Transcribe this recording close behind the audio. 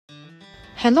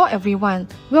Hello everyone,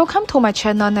 welcome to my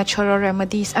channel Natural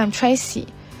Remedies. I'm Tracy.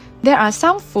 There are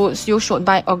some foods you should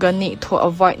buy organic to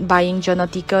avoid buying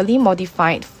genetically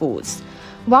modified foods.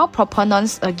 While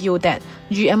proponents argue that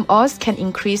GMOs can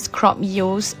increase crop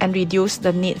yields and reduce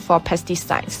the need for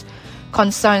pesticides,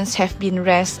 concerns have been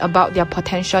raised about their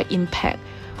potential impact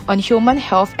on human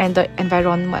health and the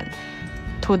environment.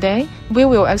 Today, we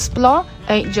will explore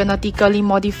 8 genetically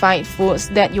modified foods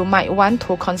that you might want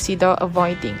to consider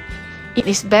avoiding. It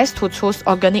is best to choose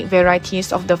organic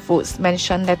varieties of the foods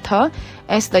mentioned later,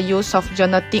 as the use of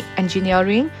genetic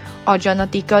engineering or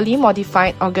genetically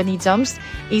modified organisms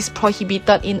is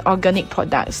prohibited in organic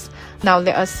products. Now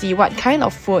let us see what kind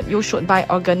of food you should buy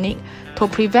organic to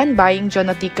prevent buying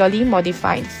genetically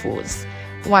modified foods.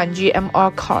 1.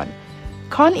 GMO Corn.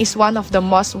 Corn is one of the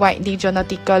most widely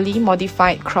genetically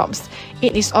modified crops.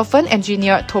 It is often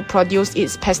engineered to produce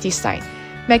its pesticide,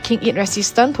 making it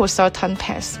resistant to certain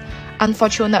pests.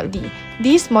 Unfortunately,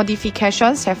 these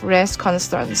modifications have raised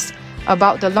concerns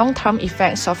about the long-term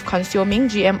effects of consuming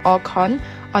GMO corn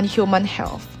on human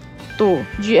health. 2.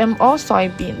 GMO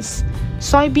Soybeans.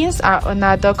 Soybeans are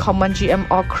another common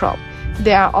GMO crop.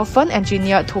 They are often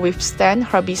engineered to withstand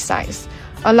herbicides,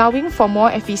 allowing for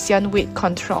more efficient weed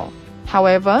control.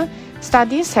 However,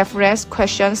 studies have raised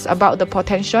questions about the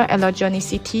potential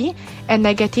allergenicity and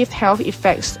negative health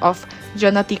effects of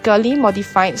genetically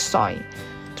modified soy.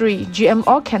 3.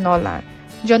 GMO Canola.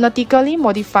 Genetically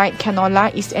modified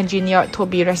canola is engineered to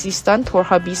be resistant to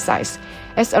herbicides.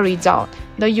 As a result,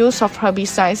 the use of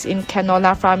herbicides in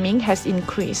canola farming has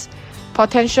increased,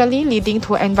 potentially leading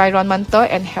to environmental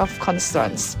and health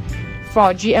concerns.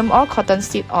 4. GMO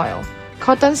Cottonseed Oil.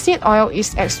 Cottonseed oil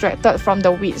is extracted from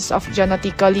the weeds of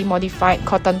genetically modified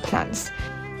cotton plants.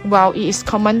 While it is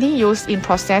commonly used in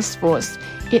processed foods,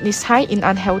 it is high in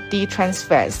unhealthy trans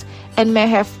fats and may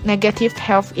have negative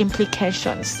health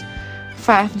implications.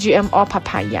 5. GMO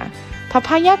Papaya.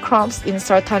 Papaya crops in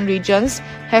certain regions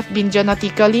have been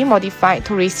genetically modified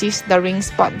to resist the ring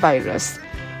spot virus.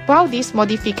 While this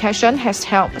modification has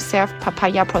helped save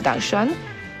papaya production,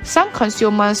 some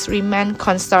consumers remain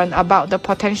concerned about the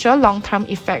potential long-term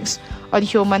effects on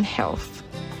human health.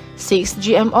 6.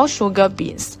 GMO Sugar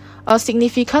Beets. A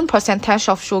significant percentage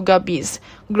of sugar beets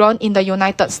grown in the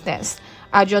United States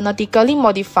are genetically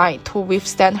modified to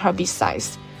withstand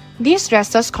herbicides. This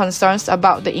raises concerns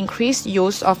about the increased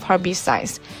use of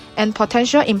herbicides and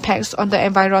potential impacts on the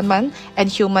environment and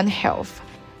human health.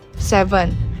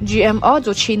 7. GMO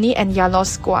Zucchini and Yellow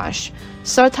Squash.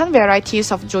 Certain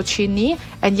varieties of zucchini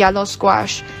and yellow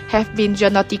squash have been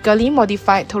genetically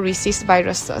modified to resist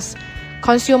viruses.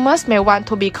 Consumers may want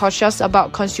to be cautious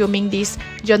about consuming these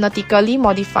genetically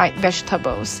modified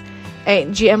vegetables. 8.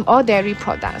 GMO Dairy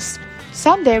Products.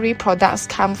 Some dairy products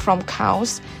come from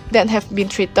cows that have been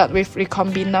treated with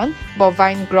recombinant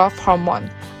bovine growth hormone,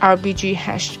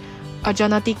 RBGH, a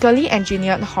genetically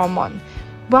engineered hormone.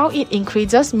 While it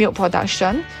increases milk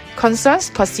production,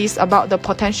 concerns persist about the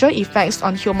potential effects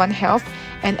on human health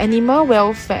and animal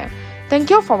welfare. Thank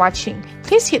you for watching.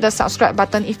 Please hit the subscribe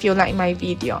button if you like my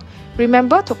video.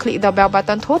 Remember to click the bell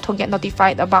button too to get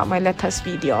notified about my latest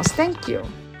videos. Thank you.